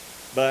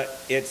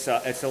But it's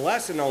a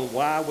lesson on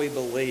why we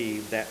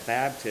believe that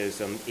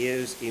baptism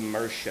is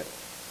immersion.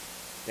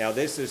 Now,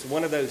 this is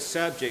one of those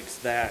subjects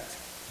that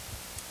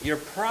you're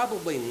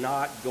probably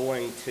not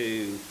going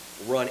to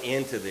run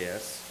into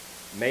this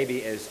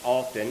maybe as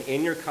often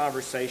in your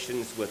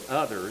conversations with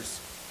others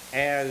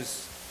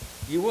as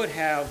you would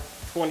have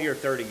 20 or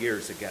 30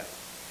 years ago.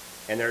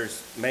 And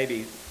there's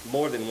maybe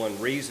more than one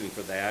reason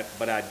for that,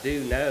 but I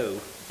do know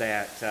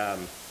that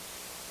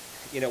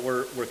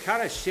we're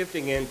kind of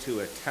shifting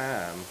into a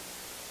time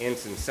in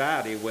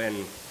society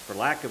when, for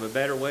lack of a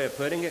better way of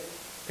putting it,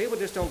 people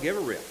just don't give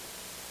a rip.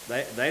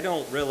 They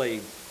don't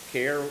really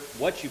care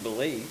what you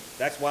believe.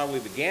 That's why we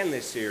began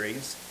this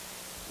series,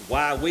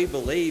 why we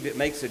believe it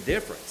makes a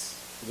difference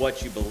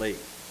what you believe.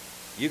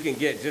 You can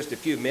get just a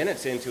few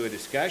minutes into a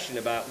discussion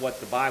about what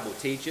the Bible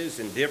teaches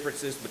and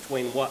differences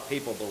between what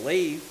people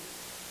believe,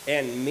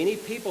 and many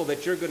people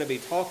that you're going to be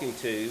talking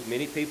to,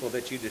 many people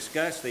that you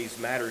discuss these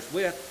matters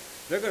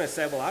with, they're going to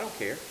say, well, I don't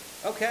care.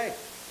 Okay.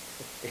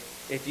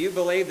 If you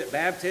believe that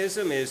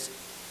baptism is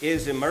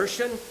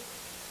immersion,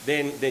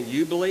 then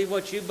you believe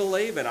what you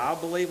believe, and I'll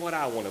believe what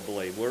I want to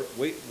believe.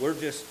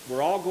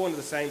 We're all going to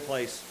the same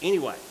place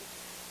anyway.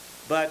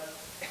 But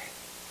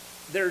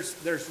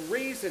there's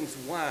reasons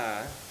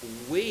why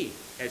we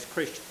as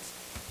Christians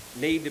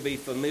need to be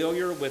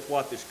familiar with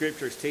what the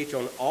Scriptures teach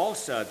on all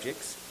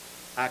subjects.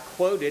 I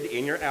quoted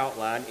in your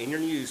outline, in your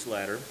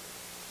newsletter,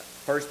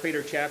 1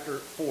 Peter chapter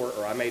 4,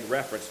 or I made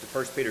reference to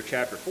 1 Peter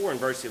chapter 4 and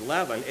verse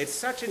 11. It's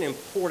such an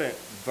important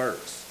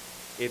verse.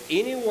 If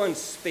anyone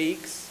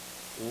speaks,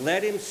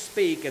 let him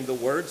speak, and the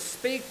word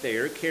speak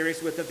there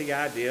carries with it the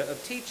idea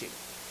of teaching.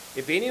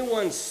 If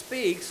anyone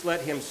speaks,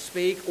 let him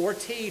speak or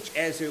teach,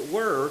 as it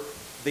were,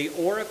 the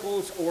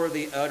oracles or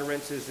the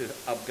utterances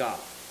of God.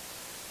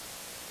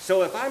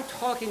 So if I'm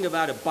talking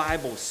about a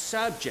Bible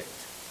subject,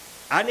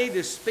 I need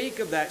to speak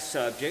of that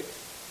subject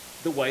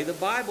the way the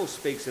Bible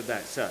speaks of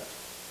that subject.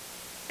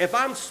 If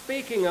I'm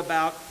speaking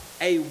about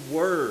a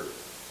word,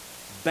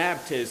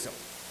 baptism,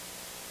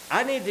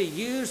 I need to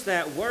use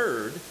that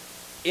word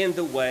in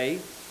the way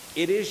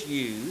it is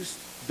used,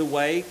 the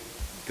way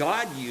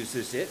God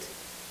uses it,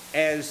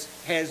 as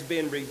has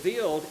been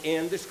revealed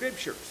in the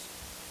Scriptures.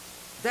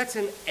 That's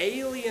an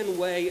alien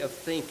way of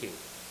thinking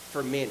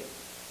for many.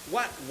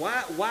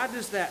 Why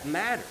does that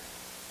matter?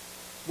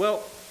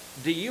 Well,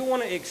 do you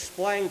want to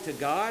explain to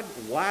God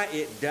why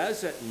it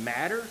doesn't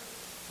matter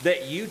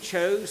that you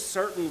chose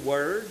certain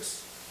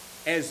words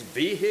as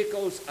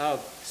vehicles of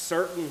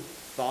certain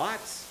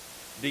thoughts?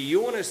 Do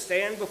you want to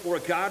stand before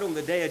God on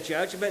the day of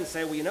judgment and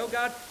say, well,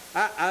 God,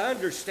 I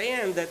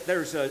understand that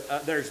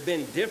there's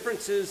been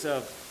differences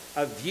of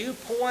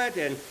viewpoint,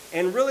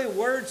 and really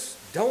words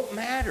don't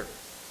matter.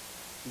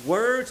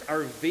 Words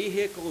are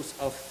vehicles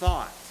of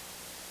thought,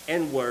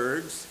 and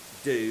words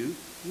do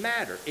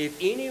matter. If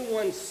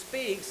anyone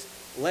speaks,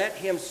 let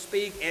him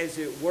speak as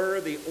it were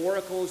the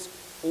oracles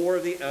or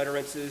the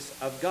utterances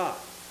of God.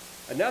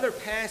 Another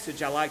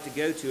passage I like to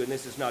go to, and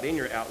this is not in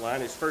your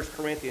outline, is 1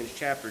 Corinthians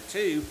chapter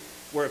 2,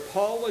 where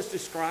Paul was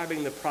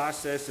describing the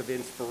process of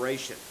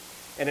inspiration.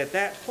 And at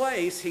that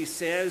place, he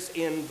says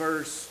in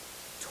verse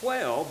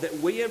 12 that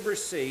we have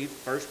received,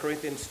 1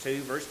 Corinthians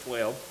 2, verse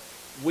 12,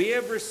 we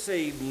have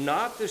received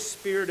not the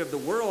spirit of the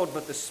world,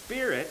 but the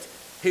Spirit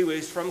who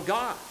is from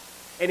God.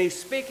 And he's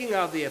speaking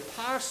of the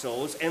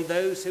apostles and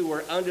those who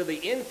were under the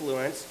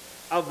influence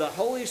of the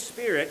Holy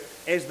Spirit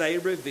as they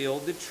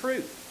revealed the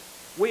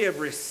truth. We have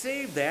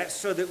received that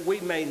so that we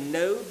may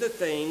know the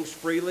things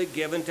freely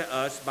given to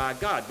us by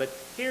God. But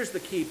here's the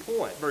key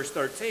point, verse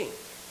 13.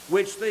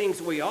 Which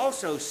things we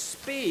also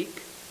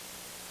speak.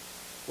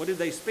 What did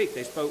they speak?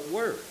 They spoke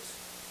words.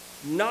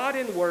 Not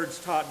in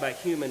words taught by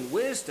human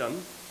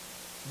wisdom,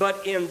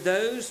 but in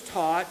those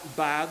taught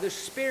by the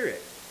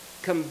Spirit,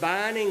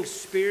 combining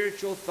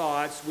spiritual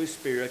thoughts with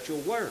spiritual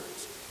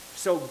words.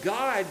 So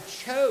God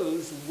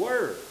chose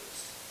words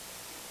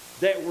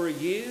that were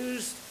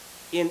used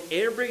in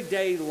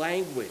everyday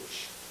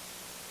language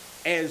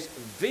as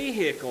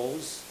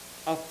vehicles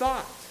of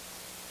thought.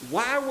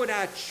 Why would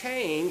I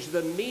change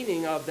the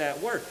meaning of that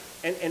word?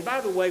 And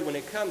by the way, when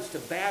it comes to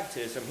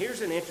baptism,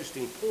 here's an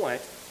interesting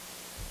point.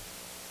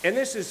 And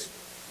this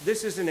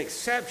is an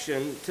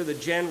exception to the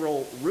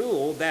general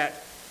rule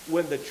that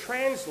when the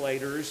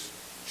translators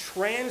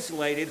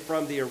translated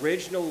from the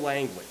original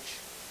language,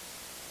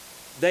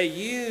 they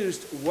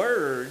used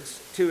words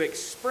to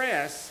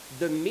express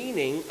the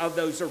meaning of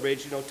those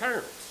original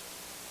terms.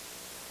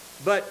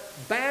 But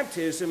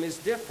baptism is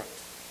different.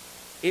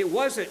 It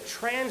wasn't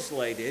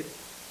translated,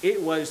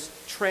 it was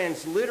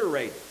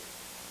transliterated.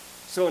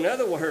 So in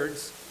other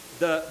words,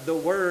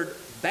 the word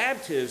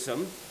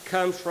baptism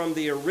comes from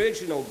the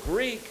original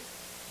Greek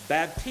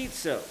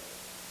baptizo.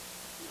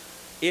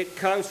 It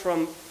comes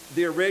from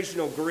the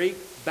original Greek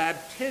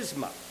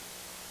baptisma.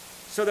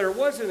 So there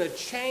wasn't a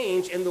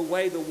change in the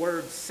way the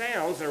word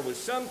sounds. There was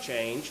some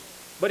change,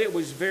 but it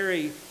was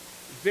very,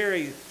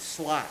 very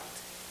slight.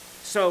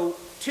 So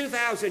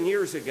 2,000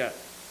 years ago,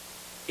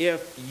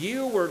 if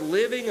you were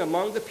living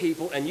among the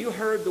people and you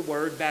heard the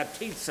word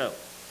baptizo,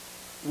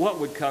 what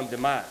would come to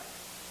mind?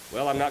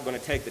 Well, I'm not going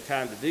to take the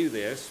time to do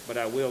this, but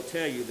I will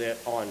tell you that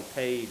on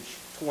page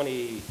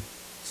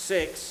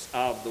 26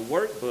 of the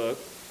workbook,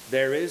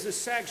 there is a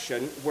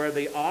section where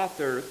the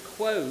author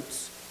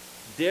quotes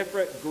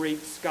different Greek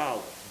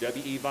scholars,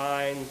 W.E.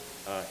 Vine,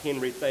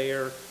 Henry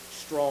Thayer,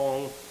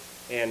 Strong,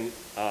 and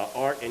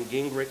Art and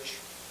Gingrich.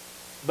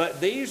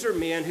 But these are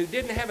men who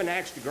didn't have an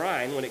axe to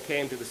grind when it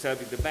came to the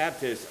subject of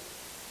baptism.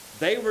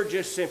 They were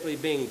just simply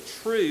being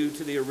true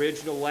to the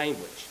original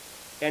language.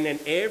 And in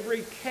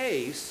every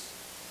case,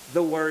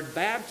 the word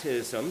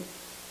baptism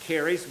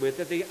carries with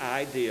it the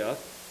idea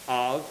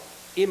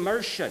of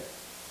immersion.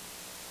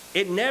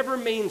 It never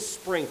means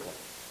sprinkling.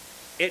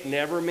 It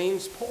never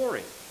means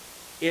pouring.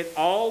 It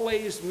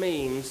always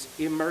means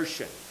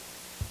immersion.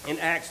 In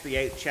Acts, the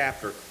 8th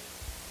chapter,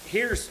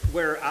 here's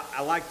where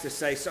I like to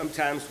say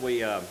sometimes we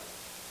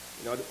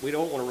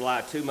don't want to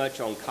rely too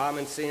much on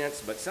common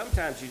sense, but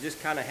sometimes you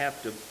just kind of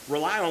have to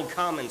rely on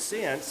common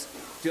sense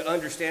to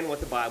understand what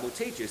the Bible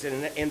teaches.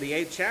 And in the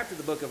 8th chapter of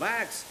the book of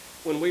Acts,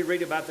 when we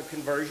read about the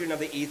conversion of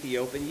the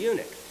Ethiopian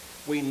eunuch,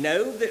 we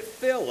know that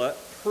Philip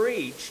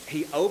preached,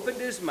 he opened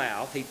his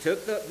mouth, he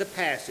took the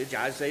passage,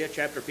 Isaiah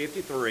chapter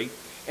 53,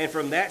 and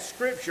from that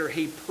scripture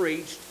he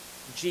preached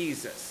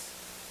Jesus.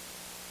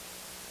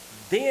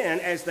 Then,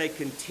 as they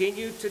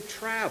continued to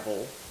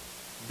travel,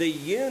 the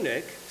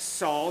eunuch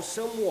saw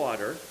some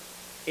water,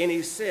 and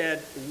he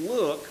said,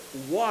 "Look,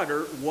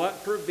 water,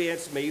 what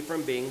prevents me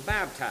from being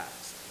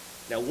baptized?"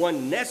 Now,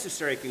 one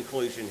necessary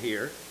conclusion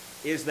here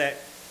is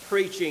that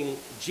preaching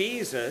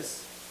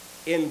Jesus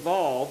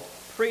involved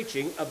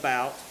preaching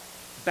about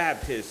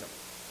baptism.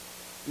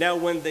 Now,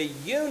 when the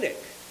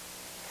eunuch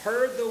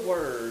heard the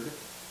word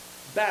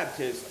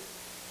baptism,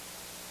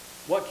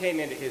 what came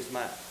into his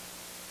mind?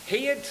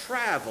 He had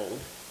traveled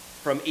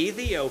from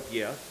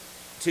Ethiopia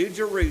to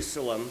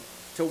Jerusalem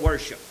to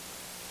worship.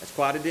 That's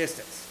quite a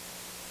distance.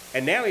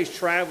 And now he's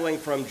traveling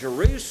from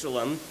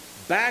Jerusalem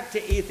back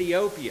to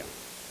Ethiopia.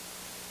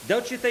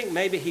 Don't you think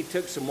maybe he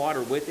took some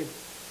water with him?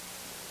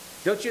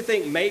 Don't you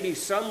think maybe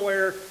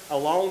somewhere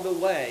along the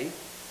way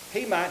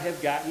he might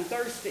have gotten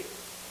thirsty?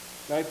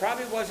 Now, he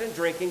probably wasn't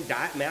drinking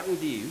Diet Mountain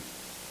Dew.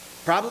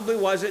 Probably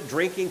wasn't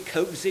drinking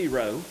Coke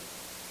Zero.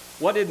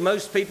 What did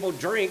most people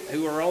drink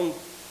who are on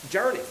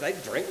journeys? They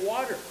drink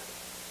water.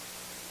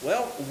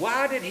 Well,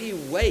 why did he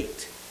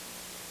wait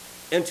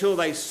until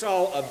they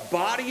saw a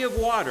body of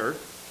water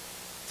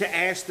to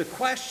ask the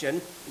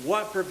question,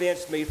 what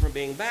prevents me from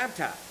being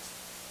baptized?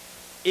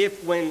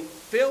 If when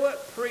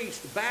Philip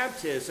preached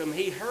baptism,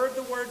 he heard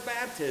the word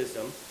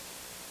baptism,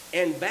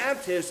 and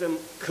baptism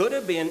could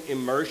have been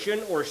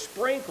immersion or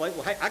sprinkling.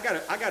 Well, hey, I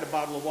got a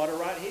bottle of water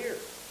right here.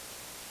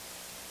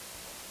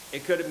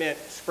 It could have meant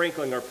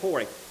sprinkling or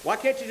pouring. Why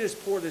can't you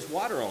just pour this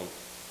water on me?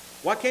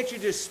 Why can't you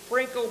just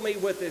sprinkle me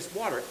with this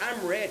water?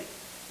 I'm ready.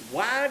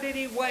 Why did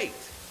he wait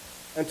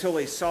until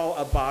he saw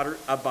a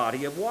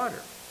body of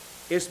water?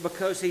 It's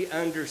because he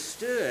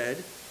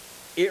understood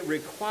it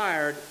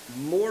required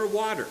more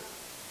water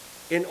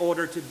in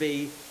order to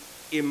be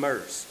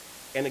immersed.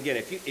 And again,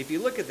 if you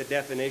look at the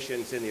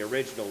definitions in the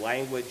original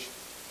language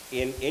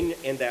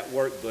in that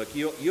workbook,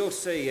 you'll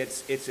see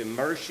it's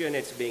immersion,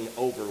 it's being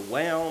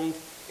overwhelmed,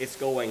 it's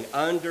going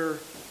under.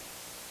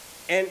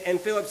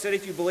 And Philip said,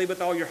 "If you believe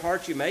with all your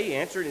heart, you may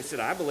answer." And he said,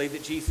 "I believe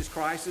that Jesus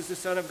Christ is the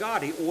Son of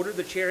God." He ordered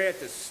the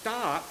chariot to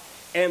stop,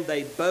 and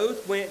they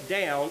both went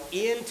down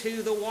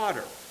into the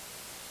water.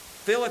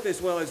 Philip as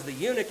well as the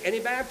eunuch, and he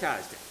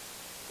baptized him.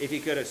 If he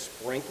could have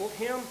sprinkled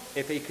him,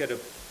 if he could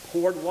have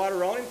poured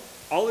water on him,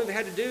 all he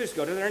had to do is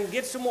go down there and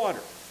get some water,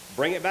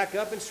 bring it back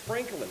up and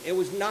sprinkle him. It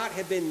was not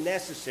have been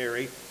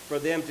necessary for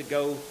them to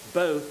go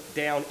both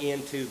down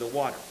into the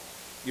water.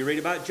 You read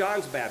about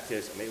John's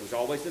baptism. It was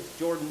always at the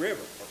Jordan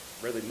River.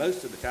 Really,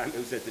 most of the time it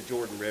was at the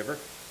Jordan River.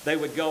 They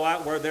would go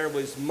out where there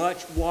was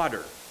much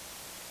water.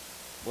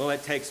 Well,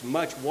 it takes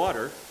much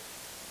water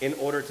in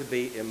order to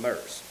be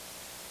immersed.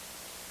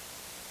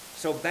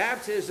 So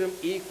baptism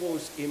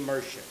equals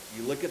immersion.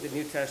 You look at the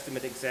New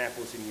Testament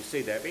examples and you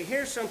see that. But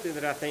here's something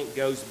that I think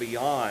goes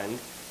beyond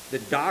the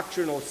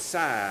doctrinal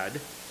side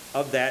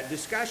of that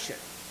discussion.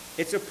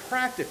 It's a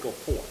practical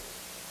point.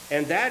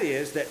 And that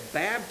is that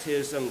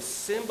baptism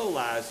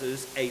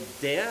symbolizes a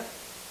death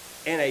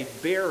and a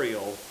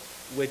burial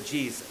with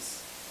Jesus.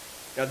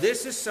 Now,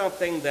 this is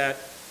something that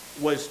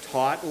was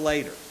taught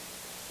later.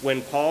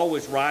 When Paul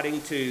was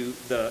writing to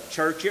the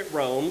church at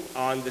Rome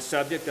on the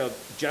subject of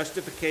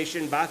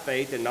justification by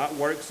faith and not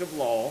works of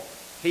law,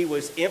 he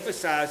was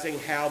emphasizing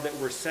how that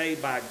we're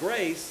saved by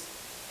grace.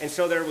 And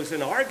so there was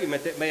an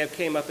argument that may have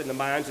came up in the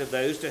minds of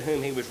those to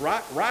whom he was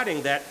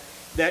writing that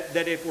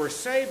if we're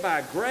saved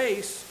by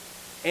grace,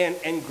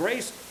 and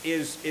grace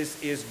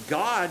is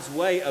God's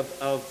way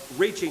of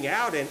reaching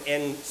out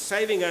and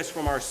saving us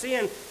from our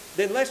sin,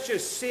 then let's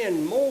just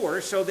sin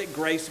more so that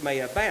grace may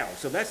abound.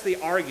 So that's the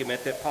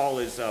argument that Paul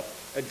is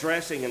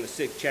addressing in the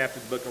 6th chapter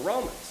of the book of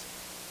Romans.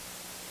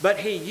 But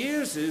he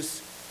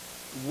uses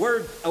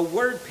a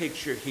word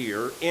picture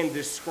here in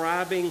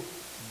describing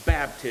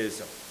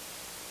baptism.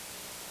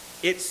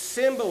 It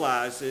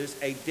symbolizes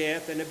a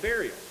death and a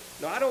burial.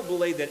 Now, I don't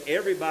believe that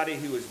everybody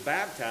who was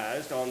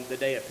baptized on the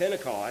day of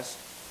Pentecost,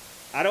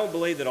 I don't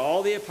believe that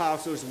all the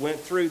apostles went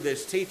through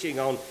this teaching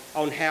on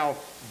how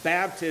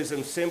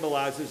baptism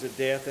symbolizes a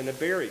death and a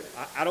burial.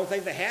 I don't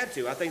think they had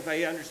to. I think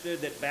they understood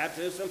that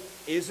baptism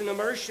is an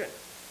immersion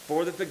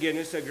for the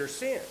forgiveness of your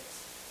sins.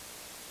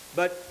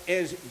 But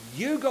as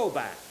you go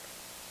back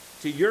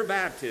to your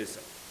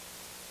baptism,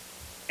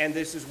 and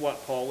this is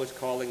what Paul was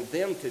calling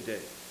them to do,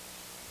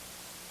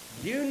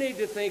 you need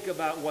to think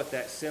about what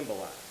that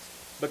symbolized,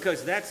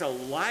 because that's a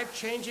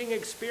life-changing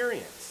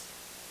experience.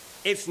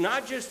 It's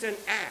not just an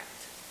act.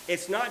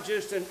 It's not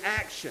just an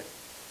action.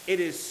 It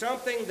is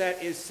something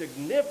that is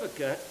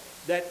significant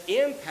that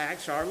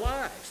impacts our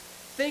lives.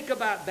 Think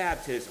about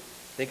baptism.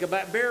 Think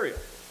about burial.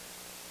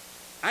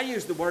 I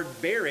used the word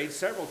buried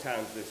several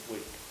times this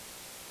week.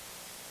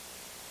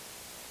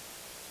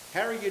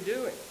 How are you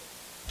doing?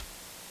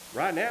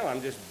 Right now,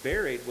 I'm just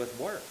buried with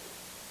work.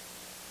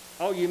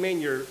 Oh, you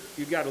mean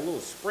you've got a little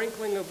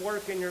sprinkling of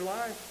work in your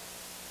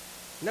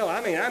life? No,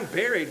 I mean I'm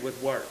buried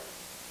with work.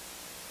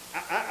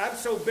 I'm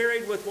so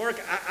buried with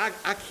work,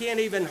 I can't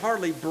even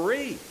hardly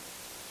breathe.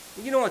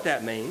 You know what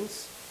that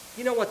means?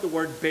 You know what the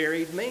word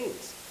buried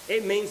means?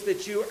 It means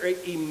that you are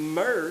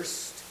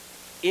immersed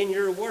in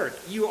your work.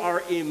 You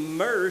are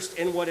immersed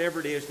in whatever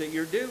it is that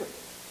you're doing.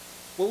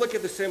 Well, look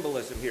at the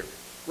symbolism here.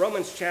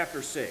 Romans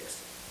chapter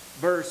 6,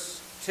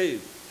 verse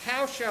 2.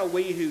 How shall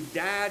we who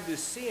died to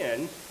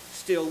sin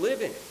still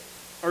live in it?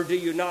 Or do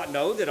you not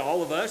know that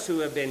all of us who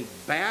have been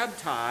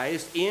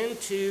baptized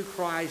into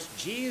Christ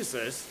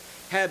Jesus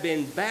have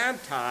been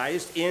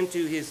baptized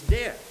into his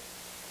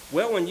death?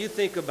 Well, when you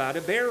think about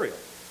a burial,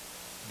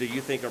 do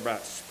you think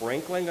about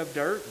sprinkling of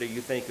dirt? Do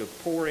you think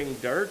of pouring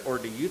dirt? Or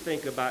do you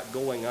think about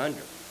going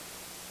under?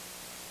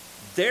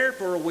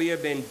 Therefore, we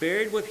have been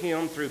buried with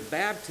him through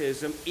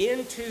baptism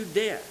into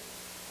death,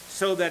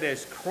 so that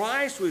as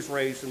Christ was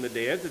raised from the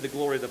dead to the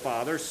glory of the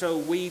Father, so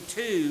we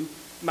too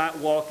might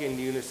walk in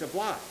newness of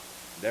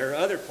life. There are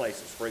other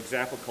places. For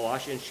example,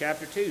 Colossians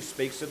chapter 2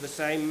 speaks of the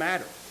same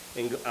matter.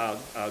 In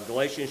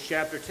Galatians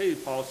chapter 2,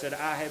 Paul said,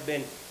 I have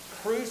been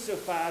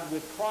crucified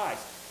with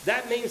Christ.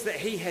 That means that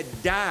he had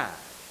died.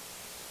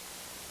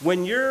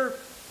 When you're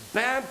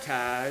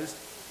baptized,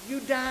 you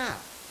die.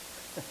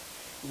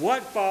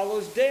 What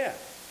follows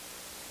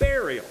death?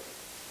 Burial.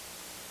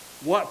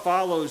 What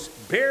follows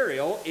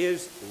burial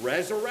is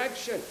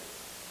resurrection.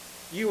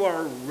 You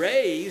are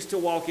raised to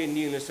walk in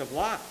newness of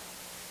life.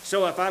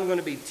 So if I'm going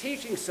to be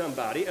teaching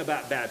somebody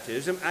about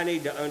baptism, I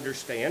need to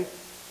understand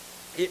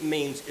it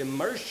means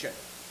immersion.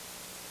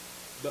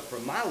 But for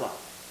my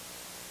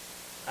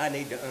life, I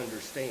need to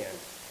understand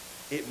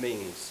it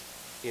means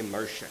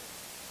immersion.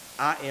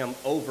 I am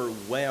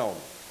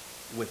overwhelmed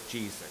with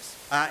Jesus.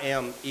 I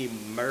am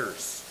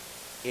immersed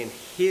in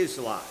his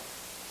life.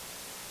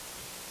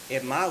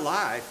 If my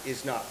life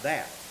is not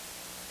that,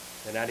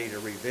 then I need to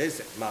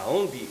revisit my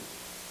own view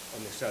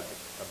on the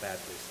subject of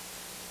baptism.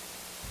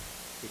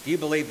 If you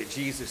believe that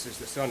Jesus is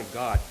the Son of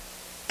God,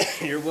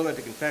 you're willing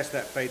to confess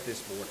that faith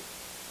this morning,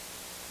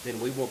 then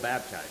we will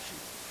baptize you.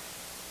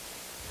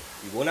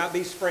 You will not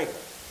be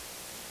sprinkled.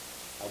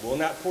 I will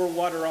not pour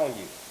water on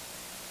you.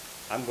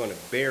 I'm going to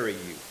bury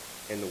you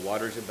in the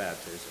waters of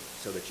baptism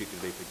so that you can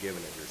be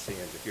forgiven of your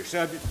sins. If you're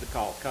subject to the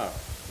call, come.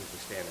 We can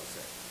stand and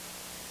sing.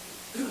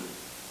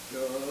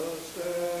 Just